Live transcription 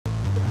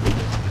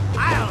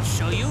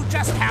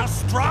just how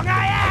strong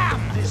I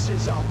am! This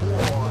is our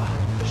war.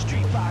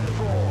 Street Fighter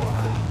 4.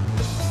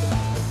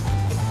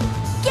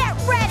 Get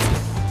ready!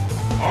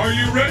 Are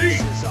you ready?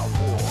 This is our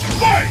war.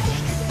 Fight!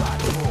 Street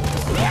Fighter 4.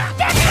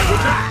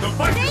 The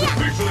fight is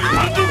officially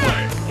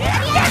underway!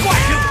 That's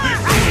what you...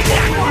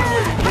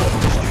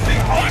 The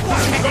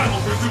ultimate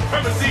battle for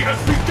supremacy has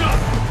begun!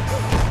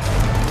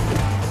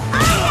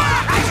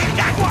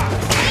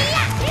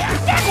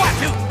 That's what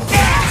you...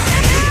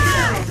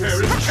 Fear up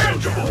there is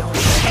tangible!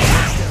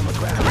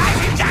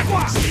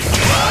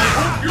 I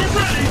hope you're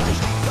ready!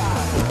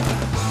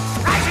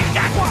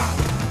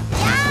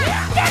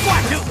 That's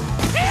what you...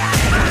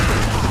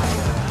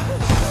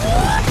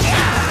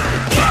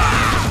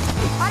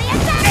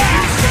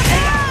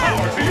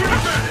 Power to your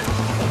advantage!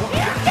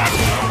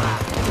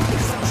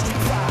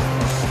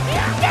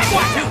 That's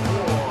what you...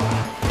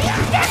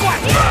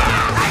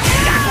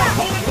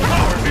 Opponent's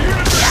power to your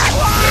advantage!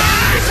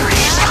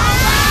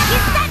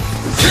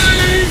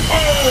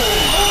 K.O.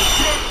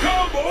 Ultra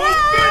Combo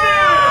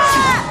Finish!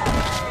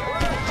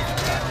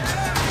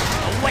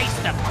 A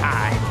waste of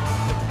time.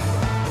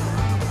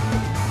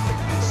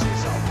 This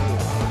is our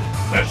war.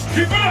 Let's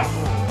keep it up!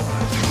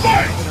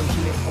 Fight!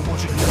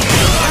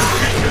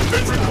 Has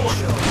been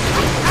recorded.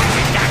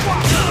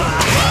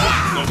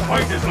 The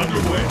fight is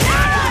underway.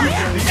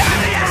 We can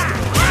leave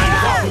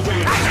walk away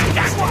and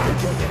it's gonna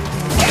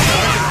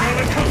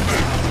come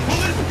back. Will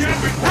this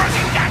gambit work?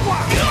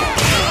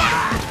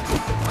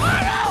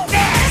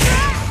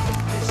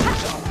 This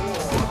is our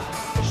war.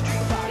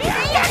 Street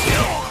Fighter.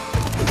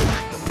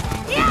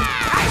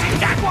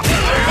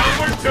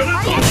 Onward till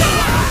it's over.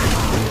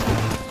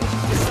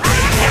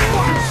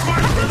 Too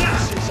smart for that.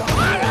 This is our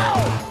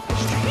war.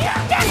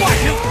 That's what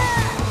you...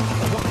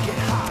 I wanna get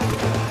high.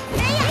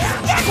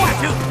 That's what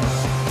you...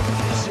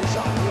 This is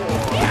our war.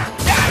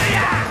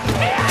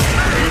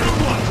 Either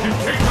one can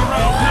take the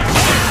round now.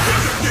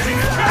 Getting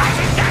attacked.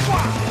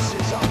 This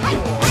is our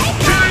war.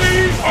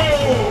 K.O.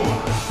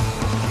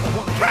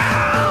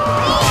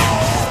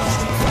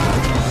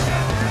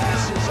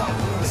 This is our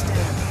war.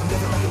 I'm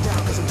never laying down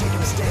 'cause I'm taking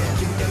a stand.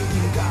 Give me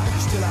everything you got.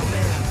 You're still our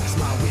man. That's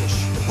my wish.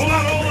 Pull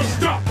out all the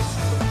stops.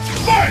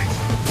 Fight!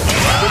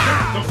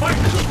 The fight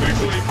is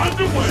officially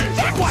underway.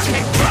 That's what you...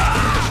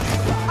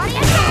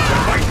 The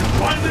fight has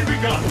finally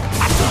begun.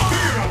 The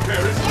fear out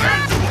there is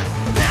tangible.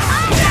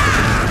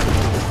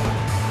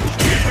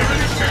 Is there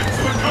any chance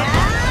of a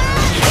comeback?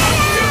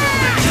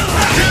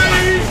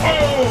 K.O.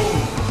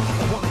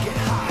 I wanna get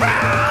high.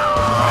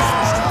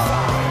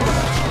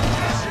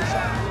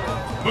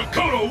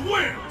 Makoto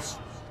wins!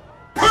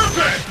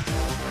 Perfect!